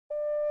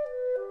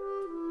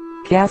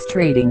Khas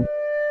Trading.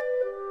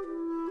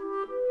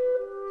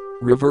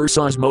 Reverse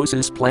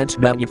Osmosis Plant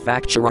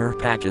Manufacturer,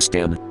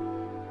 Pakistan.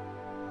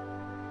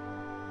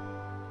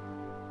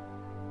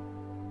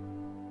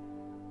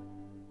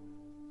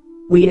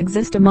 We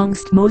exist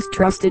amongst most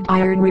trusted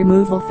iron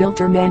removal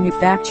filter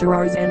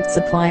manufacturers and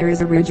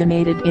suppliers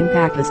originated in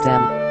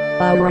Pakistan.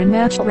 Our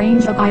unmatched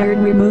range of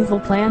iron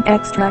removal plant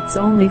extracts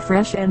only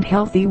fresh and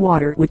healthy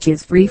water which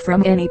is free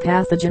from any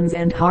pathogens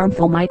and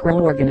harmful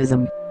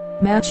microorganisms.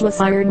 Matchless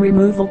iron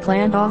removal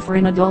plant offer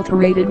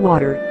unadulterated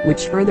water,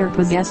 which further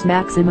possess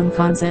maximum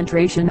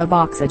concentration of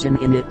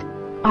oxygen in it.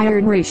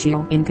 Iron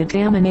ratio in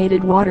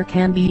contaminated water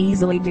can be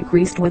easily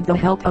decreased with the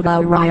help of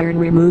our iron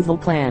removal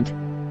plant.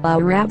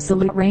 Our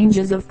absolute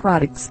ranges of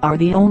products are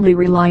the only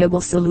reliable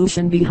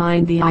solution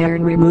behind the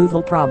iron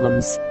removal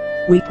problems.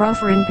 We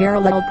proffer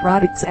unparalleled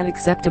products at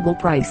acceptable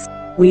price.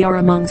 We are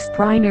amongst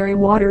primary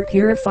water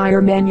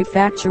purifier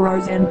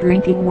manufacturers and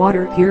drinking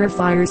water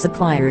purifier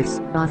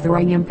suppliers,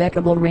 offering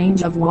impeccable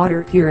range of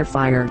water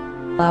purifier.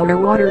 Our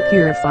water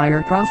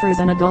purifier proffers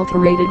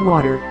unadulterated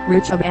water,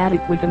 rich of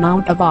adequate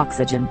amount of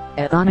oxygen,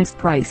 at honest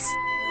price.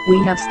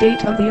 We have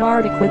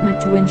state-of-the-art equipment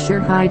to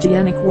ensure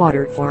hygienic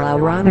water for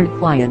our honored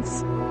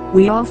clients.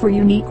 We offer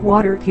unique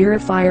water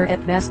purifier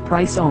at best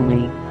price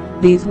only.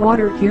 These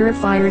water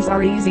purifiers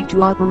are easy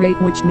to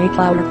operate which make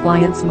our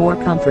clients more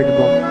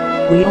comfortable.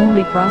 We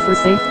only proffer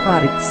safe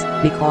products,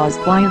 because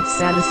client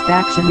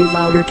satisfaction is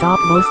our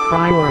topmost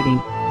priority.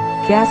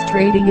 Khas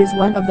Trading is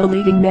one of the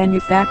leading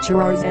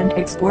manufacturers and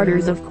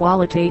exporters of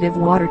qualitative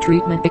water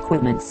treatment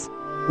equipments.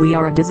 We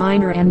are a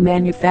designer and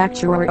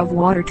manufacturer of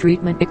water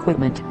treatment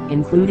equipment,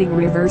 including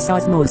reverse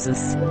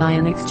osmosis,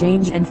 ion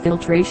exchange and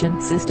filtration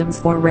systems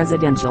for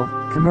residential,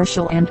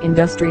 commercial and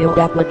industrial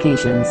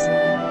applications.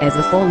 As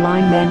a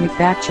full-line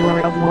manufacturer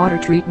of water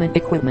treatment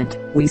equipment,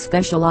 we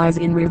specialize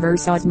in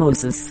reverse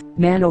osmosis,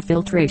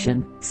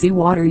 nanofiltration,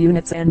 seawater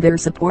units and their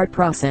support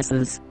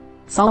processes.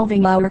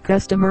 Solving our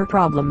customer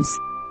problems.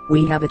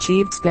 We have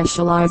achieved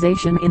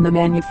specialization in the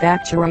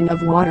manufacturing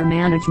of water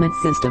management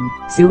system,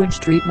 sewage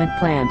treatment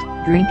plant,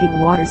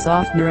 drinking water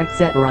softener,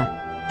 etc.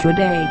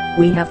 Today,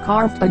 we have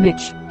carved a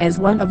niche as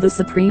one of the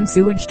supreme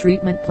sewage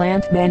treatment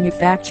plant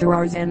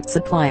manufacturers and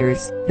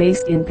suppliers,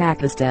 based in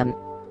Pakistan.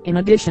 In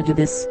addition to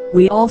this,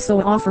 we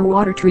also offer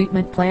water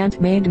treatment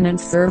plant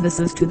maintenance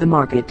services to the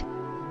market.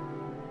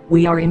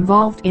 We are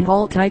involved in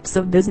all types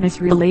of business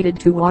related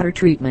to water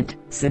treatment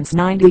since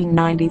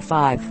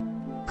 1995.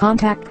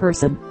 Contact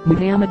person,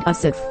 Muhammad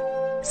Asif.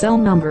 Cell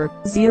number,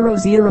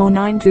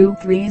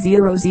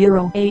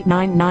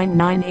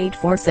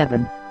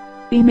 00923008999847.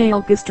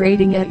 Email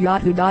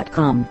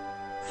khastrading@yahoo.com.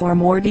 For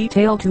more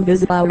detail to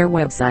visit our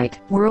website,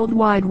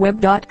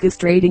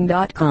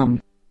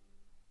 worldwideweb.khastrading.com.